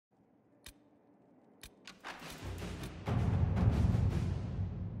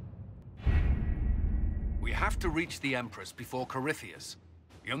have to reach the Empress before Corythius.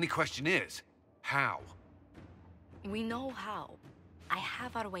 The only question is, how? We know how. I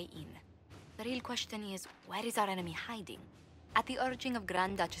have our way in. The real question is, where is our enemy hiding? At the urging of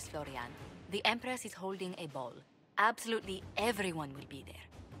Grand Duchess Florian, the Empress is holding a ball. Absolutely everyone will be there.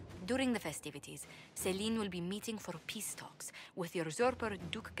 During the festivities, Céline will be meeting for peace talks with the usurper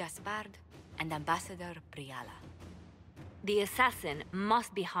Duke Gaspard and Ambassador Briala. The assassin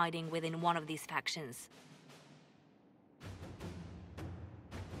must be hiding within one of these factions.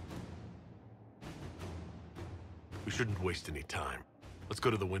 We shouldn't waste any time. Let's go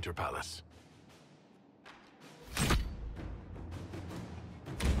to the Winter Palace.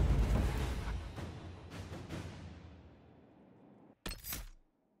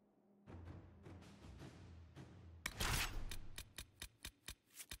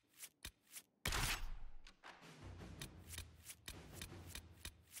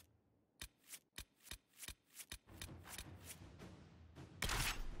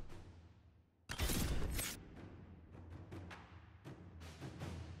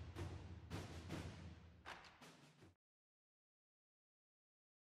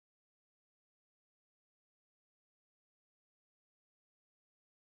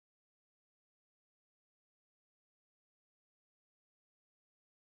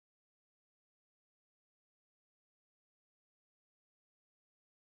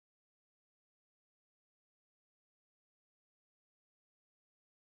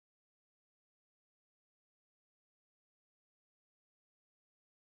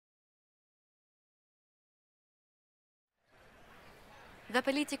 The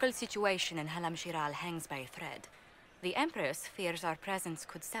political situation in Halam Shiral hangs by a thread. The Empress fears our presence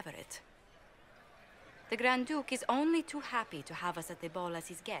could sever it. The Grand Duke is only too happy to have us at the ball as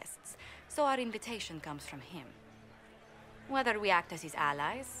his guests, so our invitation comes from him. Whether we act as his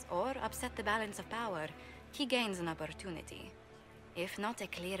allies or upset the balance of power, he gains an opportunity, if not a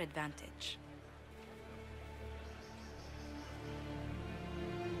clear advantage.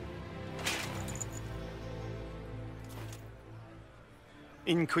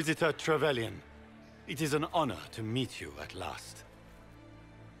 Inquisitor Trevelyan, it is an honor to meet you at last.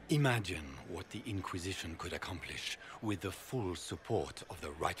 Imagine what the Inquisition could accomplish with the full support of the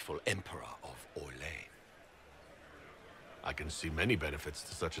rightful Emperor of Orlais. I can see many benefits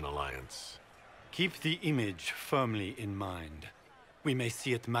to such an alliance. Keep the image firmly in mind. We may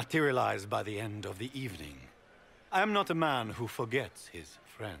see it materialize by the end of the evening. I am not a man who forgets his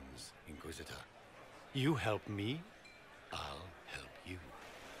friends, Inquisitor. You help me, I'll help you.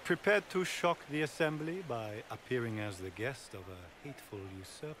 Prepared to shock the Assembly by appearing as the guest of a hateful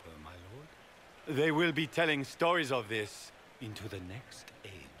usurper, my lord? They will be telling stories of this into the next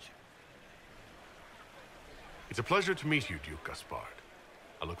age. It's a pleasure to meet you, Duke Gaspard.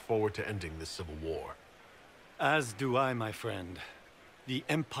 I look forward to ending this civil war. As do I, my friend. The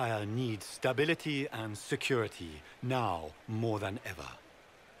Empire needs stability and security, now more than ever.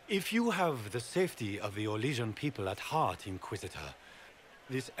 If you have the safety of the Orlesian people at heart, Inquisitor,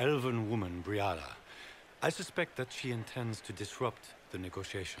 this elven woman, Briala, I suspect that she intends to disrupt the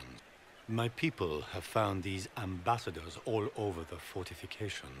negotiations. My people have found these ambassadors all over the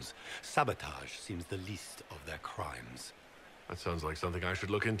fortifications. Sabotage seems the least of their crimes. That sounds like something I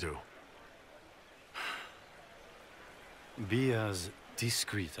should look into. Be as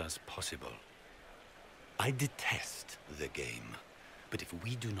discreet as possible. I detest the game, but if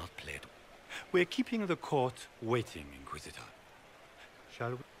we do not play it, we're keeping the court waiting, Inquisitor.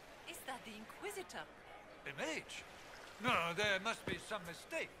 Shall we? Is that the Inquisitor? A mage? No, there must be some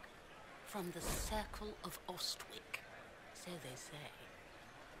mistake. From the Circle of Ostwick, so they say.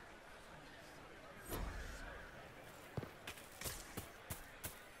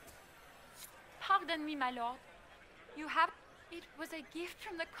 Pardon me, my lord. You have... It was a gift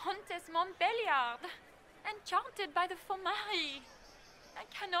from the Countess Montbéliard, enchanted by the Fomari. I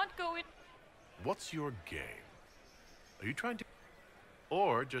cannot go in... What's your game? Are you trying to...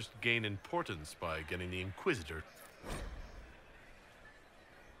 Or just gain importance by getting the Inquisitor?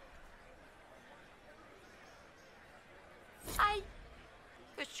 I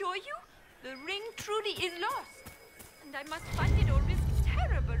assure you, the ring truly is lost, and I must find it or risk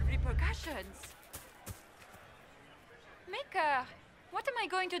terrible repercussions. Maker, what am I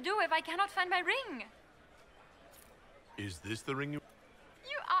going to do if I cannot find my ring? Is this the ring you...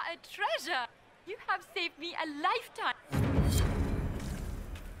 You are a treasure! You have saved me a lifetime!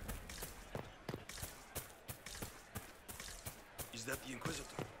 Is that the Inquisitor?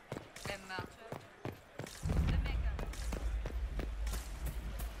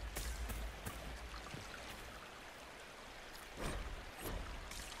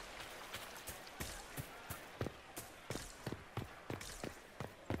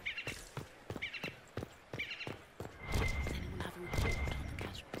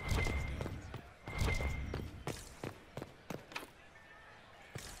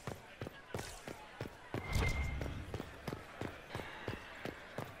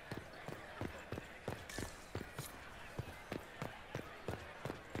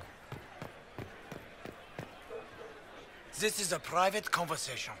 This is a private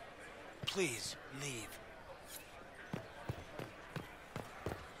conversation. Please, leave.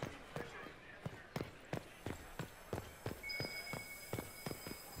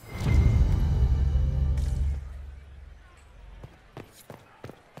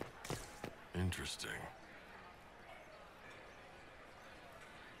 Interesting.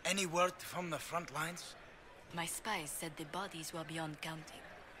 Any word from the front lines? My spies said the bodies were beyond counting.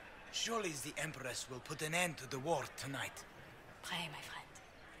 Surely the Empress will put an end to the war tonight. Pray, my friend.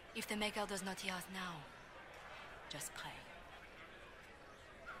 If the Maker does not hear us now, just pray.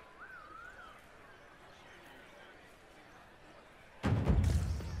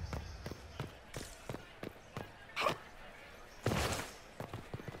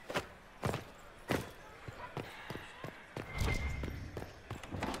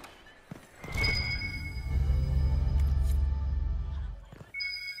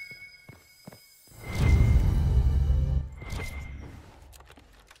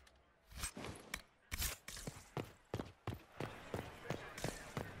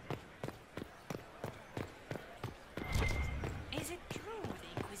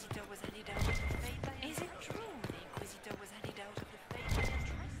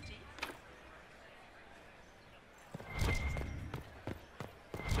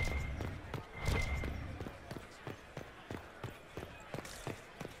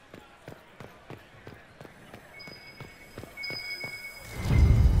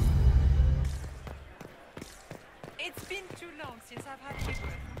 It's been too long since I've had any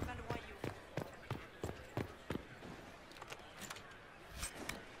word from Valois.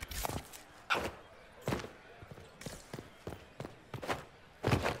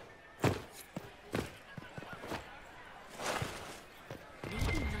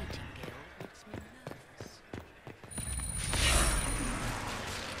 Lady Nightingale makes me nervous.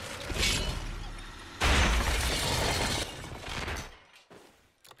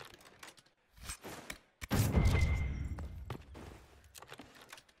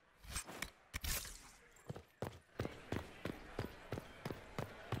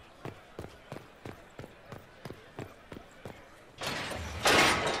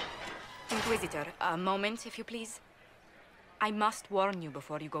 Inquisitor, a moment, if you please. I must warn you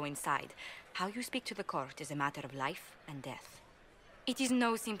before you go inside. How you speak to the court is a matter of life and death. It is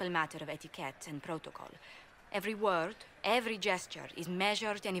no simple matter of etiquette and protocol. Every word, every gesture is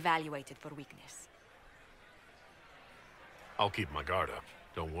measured and evaluated for weakness. I'll keep my guard up.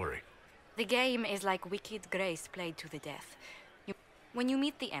 Don't worry. The game is like wicked grace played to the death. When you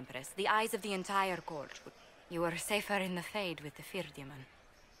meet the Empress, the eyes of the entire court, you are safer in the Fade with the Fear Demon.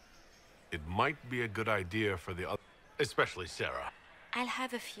 It might be a good idea for the other, especially Sarah. I'll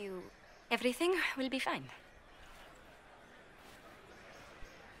have a few... Everything will be fine.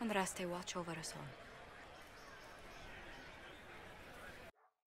 Andraste, watch over us all.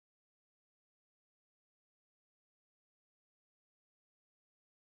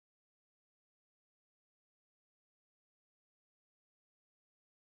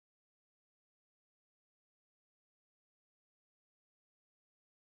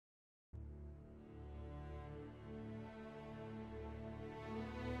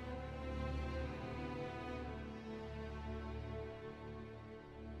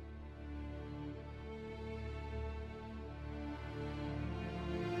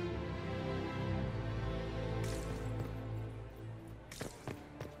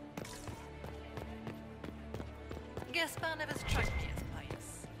 Gaspar never struck me as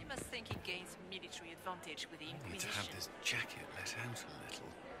pious. He must think he gains military advantage with the I need to Inquisition. have this jacket let out a little.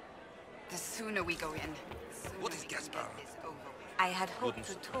 The sooner we go in, the sooner What is we can Gaspar? get this over with. I had hoped Wouldn't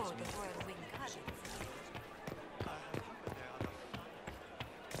to surprise tour me. the Royal Wing Gardens.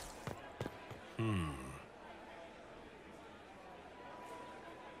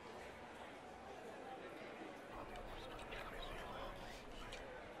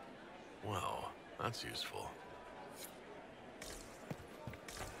 Well, that's useful.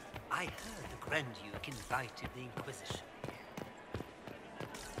 I heard the Grand Duke invited the Inquisition here.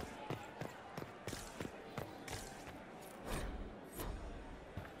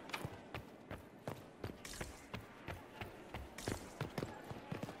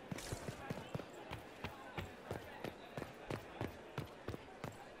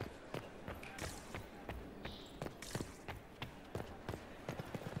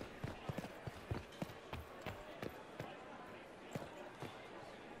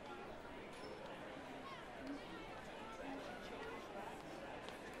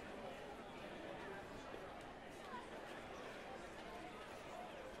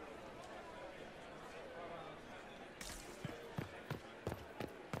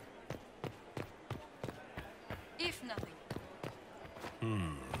 If nothing,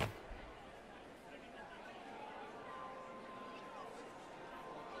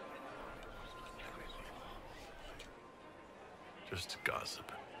 Just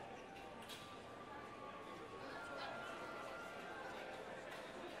gossip.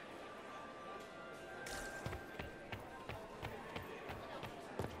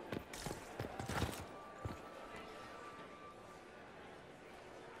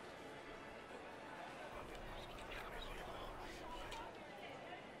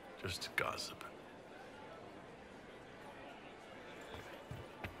 Just gossip.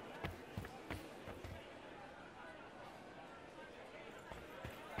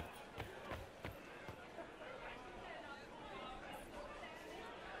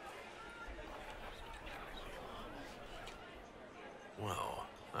 Well,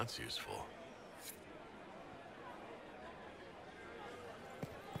 that's useful.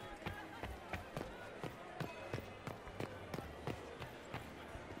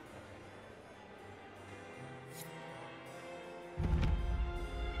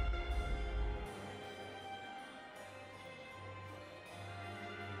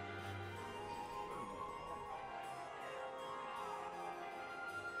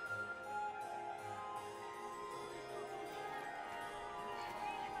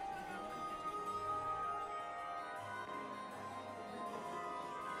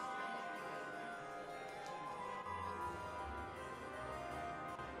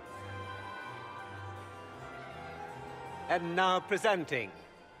 And now presenting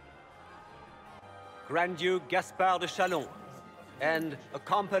Grand Duke Gaspard de Chalon, and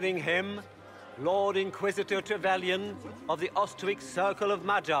accompanying him, Lord Inquisitor Trevelyan of the Ostwick Circle of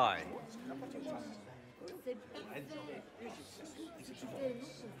Magi.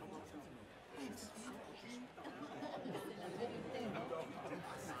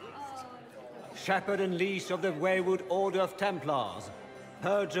 Shepherd and leash of the Wayward Order of Templars,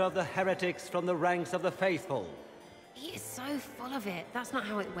 purger of the heretics from the ranks of the faithful. He is so full of it. That's not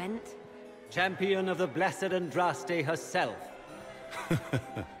how it went. Champion of the Blessed Andraste herself.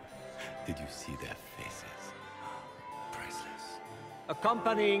 Did you see their faces? Priceless.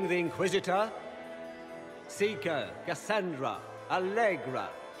 Accompanying the Inquisitor, Seeker, Cassandra, Allegra,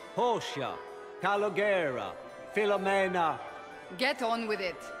 Portia, Calogera, Philomena. Get on with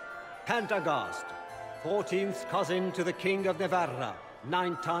it. Pantagast, 14th cousin to the King of Navarra,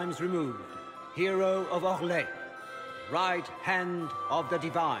 9 times removed, hero of Orlais, right hand of the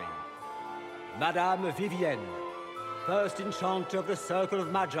divine. Madame Vivienne, first enchanter of the Circle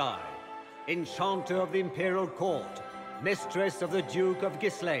of Magi, enchanter of the Imperial Court, mistress of the Duke of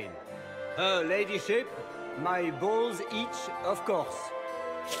Ghislaine. Her ladyship, my bulls each, of course.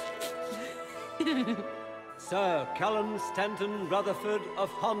 Sir Callum Stanton Rutherford of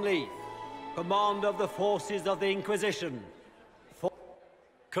Honleith, command of the forces of the Inquisition.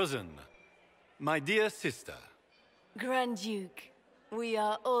 Cousin, my dear sister. Grand Duke, we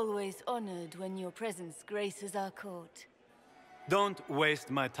are always honored when your presence graces our court. Don't waste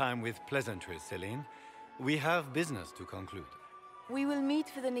my time with pleasantries, Celine. We have business to conclude. We will meet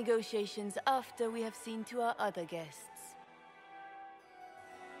for the negotiations after we have seen to our other guests.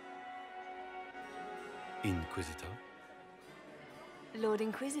 Inquisitor? Lord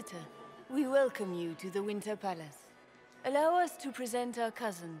Inquisitor, we welcome you to the Winter Palace. Allow us to present our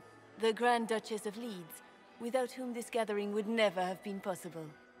cousin, the Grand Duchess of Leeds, without whom this gathering would never have been possible.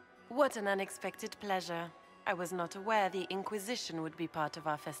 What an unexpected pleasure. I was not aware the Inquisition would be part of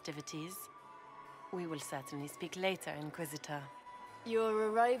our festivities. We will certainly speak later, Inquisitor. Your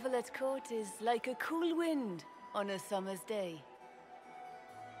arrival at court is like a cool wind on a summer's day.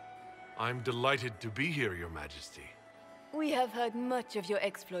 I'm delighted to be here, Your Majesty. We have heard much of your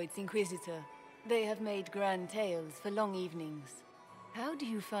exploits, Inquisitor. They have made grand tales for long evenings. How do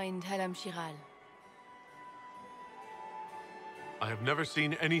you find Halam Shiral? I have never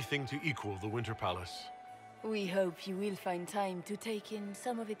seen anything to equal the Winter Palace. We hope you will find time to take in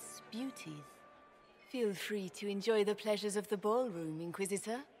some of its beauties. Feel free to enjoy the pleasures of the ballroom,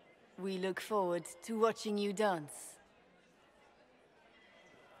 Inquisitor. We look forward to watching you dance.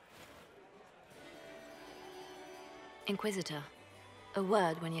 Inquisitor, a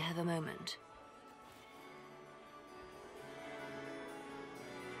word when you have a moment.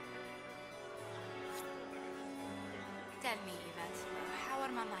 Tell me, Yvette, how are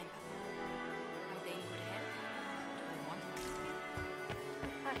Mama and Papa? Are they in good health? Do they want it?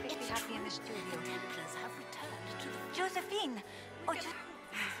 Perfectly happy in the studio. The Templars have returned to the... Josephine! Oh,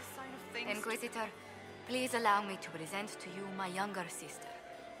 Inquisitor, please allow me to present to you my younger sister,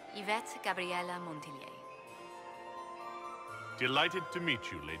 Yvette Gabriella Montillier. Delighted to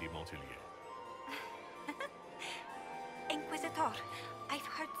meet you, Lady Montillier. Inquisitor Thor, I've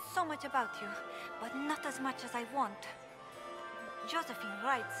heard so much about you, but not as much as I want. Josephine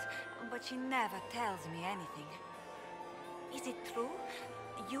writes, but she never tells me anything. Is it true?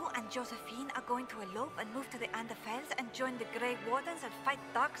 You and Josephine are going to elope and move to the Anderfells and join the Grey Wardens and fight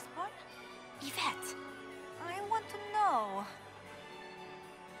Darkspawn? Yvette, I want to know.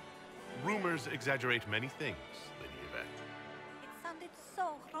 Rumors exaggerate many things, Lady Yvette. It sounded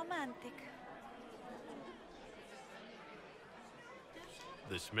so romantic.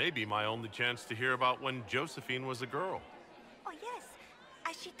 This may be my only chance to hear about when Josephine was a girl. Oh yes,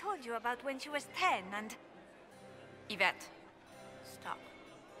 as she told you about when she was 10 and... Yvette, Stop.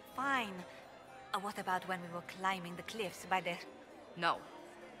 Fine. What about when we were climbing the cliffs by the... no.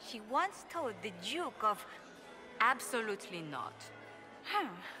 She once told the Duke of... Absolutely not.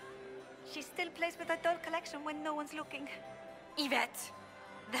 She still plays with her doll collection when no one's looking. Yvette,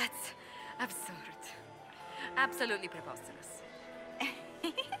 that's absurd. Absolutely preposterous.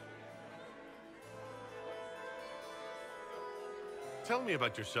 Tell me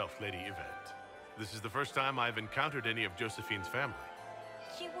about yourself, Lady Yvette. This is the first time I've encountered any of Josephine's family.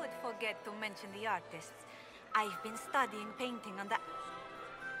 She would forget to mention the artists. I've been studying painting on the...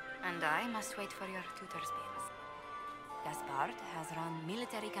 And I must wait for your tutor's bills. Gaspard has run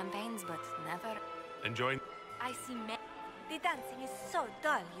military campaigns, but never... Enjoying... I see the dancing is so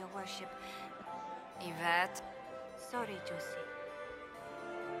dull, your worship. Yvette. Sorry, Josie.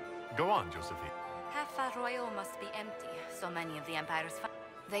 Go on, Josephine. Half Royal must be empty. So many of the Empire's...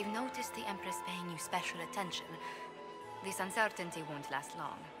 They've noticed the Empress paying you special attention. This uncertainty won't last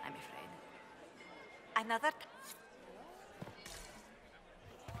long, I'm afraid. Another...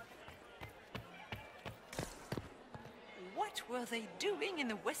 What were they doing in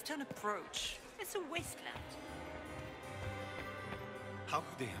the western approach? It's a wasteland. How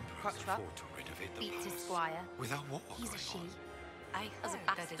could the Emperor afford to renovate the Beats his palace squire. without war He's going a she. on? I As a heard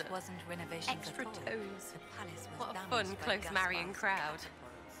that it bastard. wasn't renovations Extra at all. toes. The palace was What a damaged fun, by close gas marrying fires. crowd.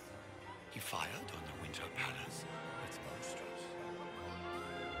 He fired on the Winter Palace. It's monstrous.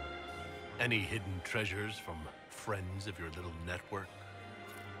 Any hidden treasures from friends of your little network?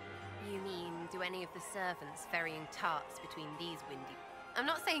 You mean, do any of the servants ferrying tarts between these windy... I'm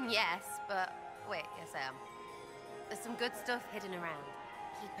not saying yes, but... Wait, yes I am. There's some good stuff hidden around.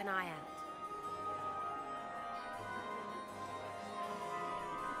 Keep an eye out.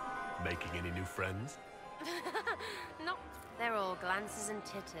 Making any new friends? Not... They're all glances and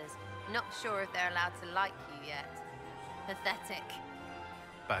titters. Not sure if they're allowed to like you yet. Pathetic.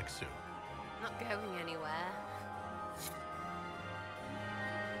 Back soon. Not going anywhere.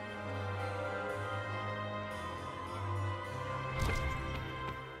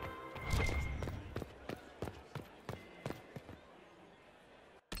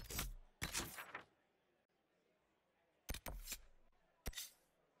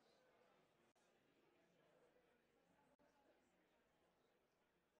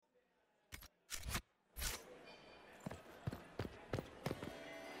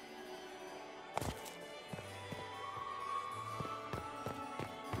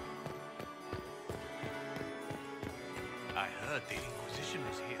 I heard the Inquisition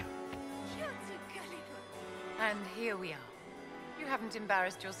is here. And here we are. You haven't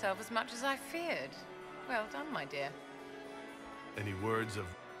embarrassed yourself as much as I feared. Well done, my dear. Any words of...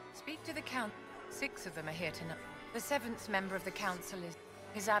 Speak to the Count. 6 of them are here tonight. The 7th member of the Council is...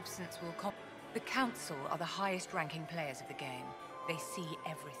 His absence will come... The Council are the highest-ranking players of the game. They see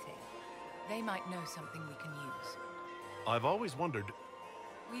everything. They might know something we can use. I've always wondered...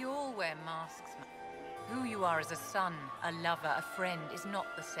 We all wear masks. Who you are as a son, a lover, a friend is not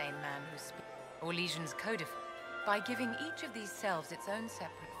the same man who speaks. Or Legion's codified. By giving each of these selves its own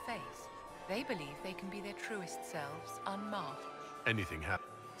separate face, they believe they can be their truest selves, unmarked. Anything happen?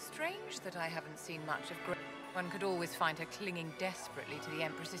 Strange that I haven't seen much of One could always find her clinging desperately to the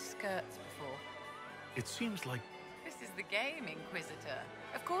Empress's skirts before. It seems like... This is the game, Inquisitor.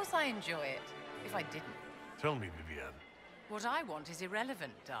 Of course I enjoy it. If I didn't. Tell me, Vivienne. What I want is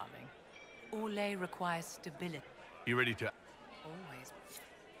irrelevant, darling. Orlais requires stability. You ready to... Always.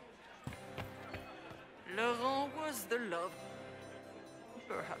 Laurent was the love.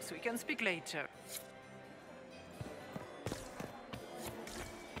 Perhaps we can speak later.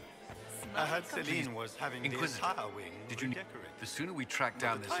 I heard Celine was having the Inquisitor, entire wing did you... redecorated. The sooner we track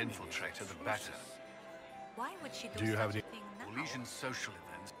Well, down the this timing infiltrator, is the better. Why would she Do you have any... thing now? For Legion's social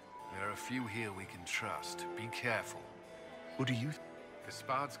events, there are a few here we can trust. Be careful. Who do you...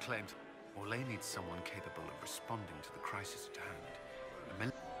 Gaspard's claims Orlais needs someone capable of responding to the crisis at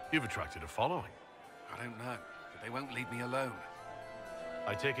hand. You've attracted a following. I don't know, but they won't leave me alone.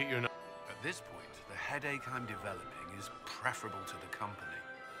 I take it you're not... At this point, the headache I'm developing is preferable to the company.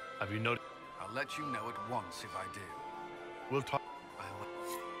 Have you noticed? I'll let you know at once if I do. We'll talk. I will.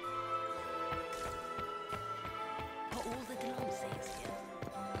 Are all the Delancey's here?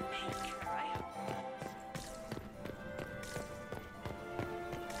 Maker, I hope not.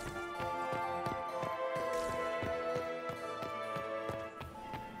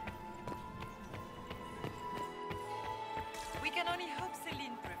 We can only hope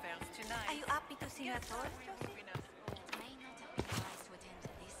Celine prevails tonight. Are you happy to see me at all?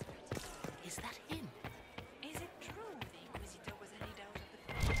 Is that him? Is it true the Inquisitor was a leader of the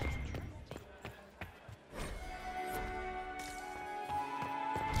fraternity?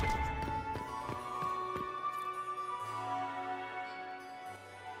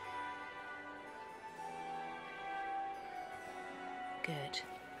 Good.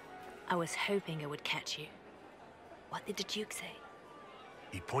 I was hoping I would catch you. What did the Duke say?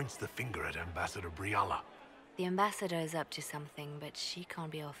 He points the finger at Ambassador Briala. The ambassador is up to something, but she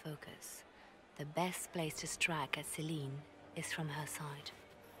can't be our focus. The best place to strike at Celine is from her side.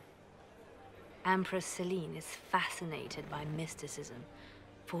 Empress Celine is fascinated by mysticism,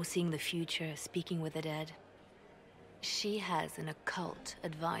 foreseeing the future, speaking with the dead. She has an occult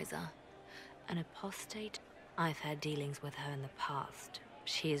advisor, an apostate. I've had dealings with her in the past.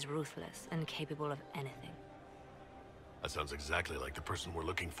 She is ruthless and capable of anything. That sounds exactly like the person we're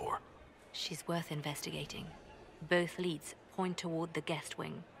looking for. She's worth investigating. Both leads point toward the guest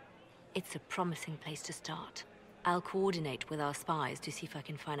wing. It's a promising place to start. I'll coordinate with our spies to see if I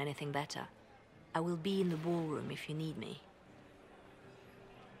can find anything better. I will be in the ballroom if you need me.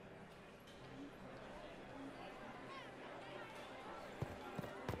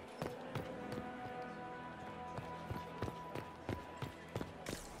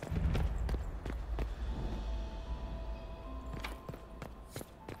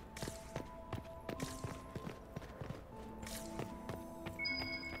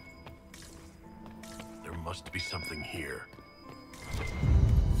 Must be something here.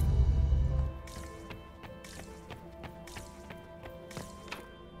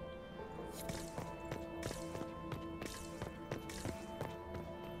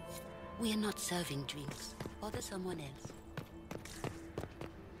 We are not serving drinks. Bother someone else.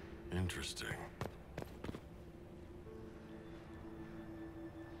 Interesting.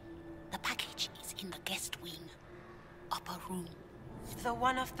 The package is in the guest wing. Upper room. The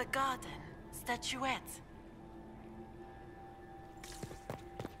one of the garden. Statuette.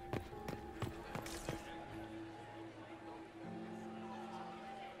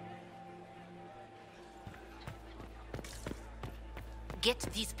 Get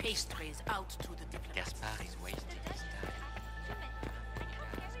these pastries out to the diplomats. Gaspard is wasting his time.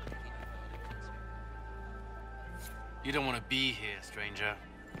 You don't want to be here, stranger.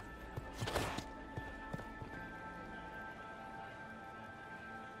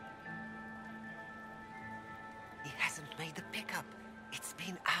 He hasn't made the pickup. It's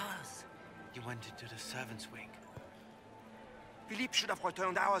been hours. You went into the servants' wing. Philippe should have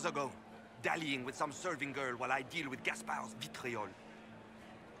returned hours ago, dallying with some serving girl while I deal with Gaspard's vitriol.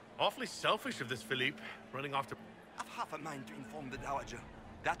 Awfully selfish of this Philippe, running off to... I've half a mind to inform the Dowager.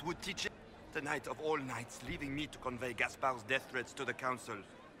 That would teach it. The night of all nights, leaving me to convey Gaspard's death threats to the Council.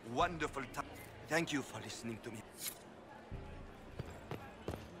 Wonderful time. Thank you for listening to me.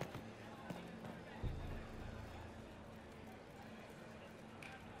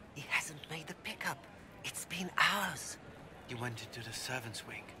 He hasn't made the pickup. It's been hours. You went into the servants'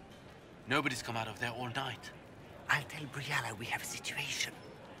 wing. Nobody's come out of there all night. I'll tell Briala we have a situation.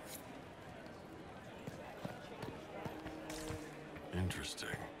 Interesting.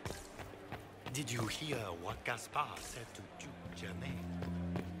 Did you hear what Gaspard said to Duke Germain?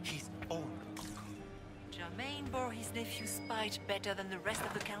 His own uncle. Germain bore his nephew's spite better than the rest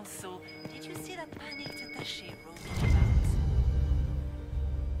of the council. Did you see that panicked attaché roaming about?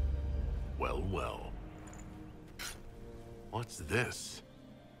 Well, well. What's this?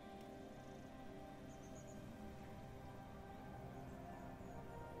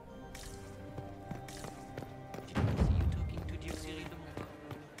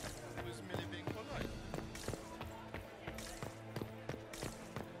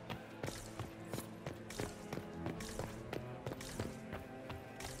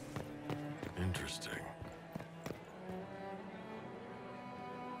 Interesting.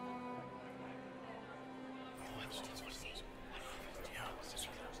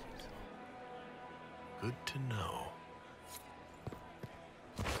 Good to know.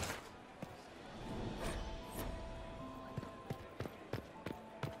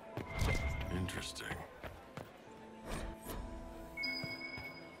 Interesting.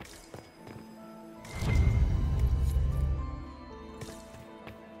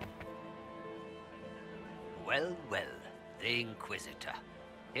 Well, well, the Inquisitor.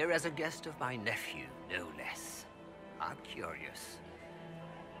 Here as a guest of my nephew, no less. I'm curious.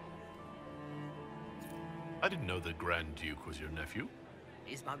 I didn't know the Grand Duke was your nephew.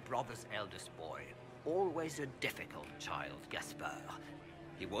 He's my brother's eldest boy. Always a difficult child, Gaspard.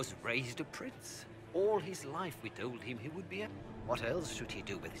 He was raised a prince. All his life we told him he would be a... What else should he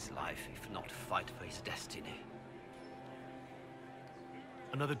do with his life if not fight for his destiny?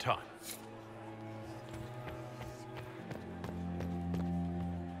 Another time.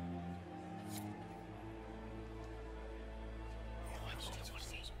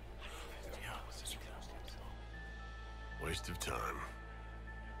 Waste of time.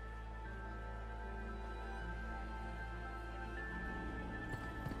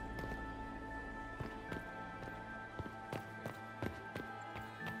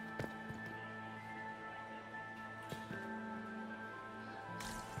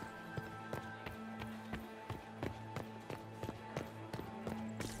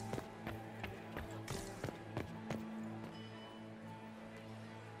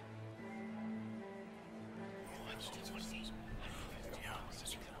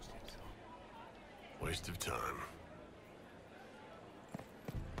 Waste of time.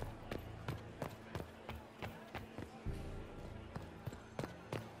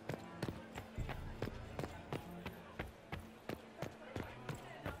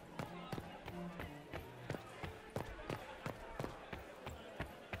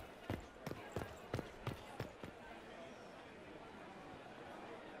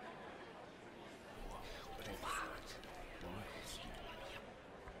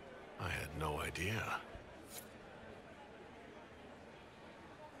 I had no idea.